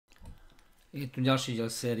Je tu ďalší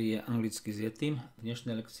diel série Anglicky s Yetim. V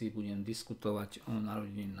dnešnej lekcii budem diskutovať o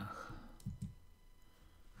narodeninách.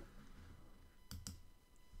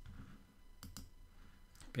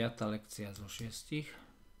 Piatá lekcia zo 6.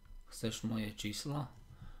 Chceš moje číslo?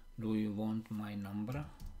 Do you want my number?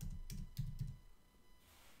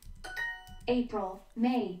 April,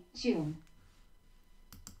 May, June.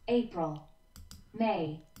 April,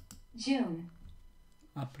 May, June.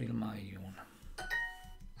 Apríl, maj, jún.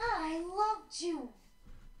 I love June.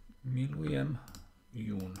 Milujem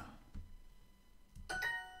jún.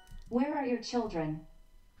 Where are your children?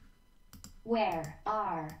 Where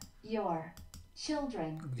are your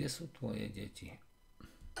children? Kde sú tvoje deti?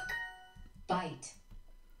 Bite,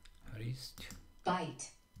 Hrísť.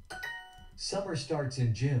 bite. Summer starts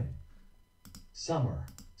in June. Summer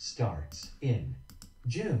starts in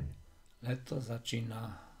June. Leto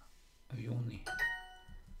začína v júni.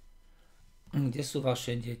 Kde sú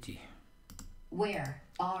vaše deti? Where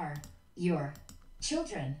are your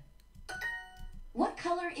children? What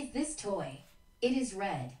color is this toy? It is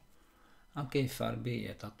red. Akej farby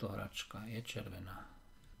je táto hračka? Je červená.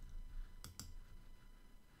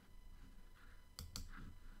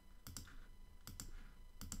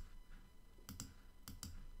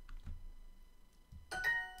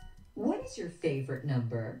 What is your favorite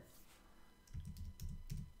number?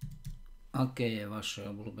 Aké je vaše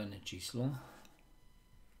obľúbené číslo?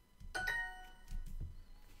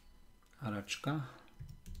 Hračka.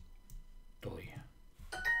 Toj.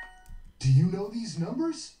 Do you know these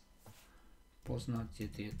numbers? Poznáte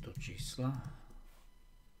tieto čísla?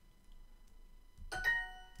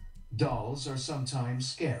 Dolls are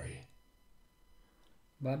sometimes scary.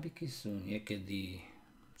 Bábiky sú niekedy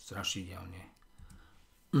strašidelné.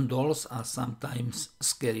 Dolls are sometimes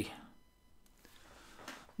scary.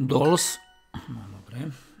 Dolls, no dobre.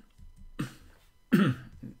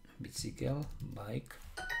 Bicykel, bike.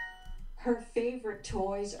 Her favorite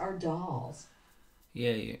toys are dolls.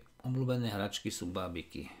 Jej obľúbené hračky sú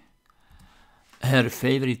bábiky. Her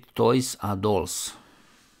favorite toys are dolls.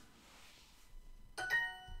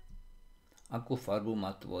 Akú farbu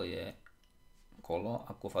má tvoje kolo?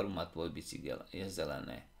 Akú farbu má tvoj bicykel? Je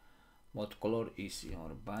zelené. What color is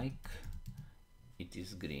your bike? It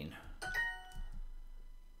is green.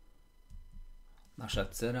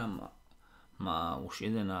 Naša dcera má už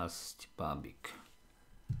 11 bábik.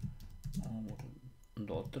 Our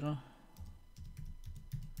daughter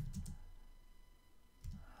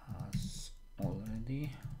has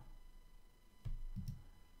already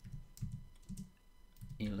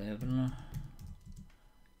 11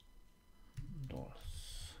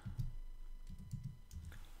 dolls.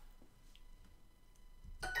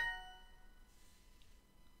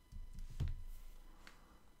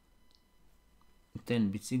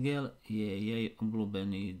 Ten bicykel je jej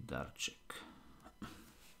obľúbený darček.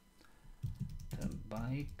 The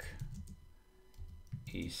bike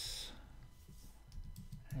is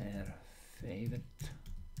her favorite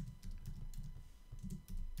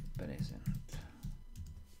present.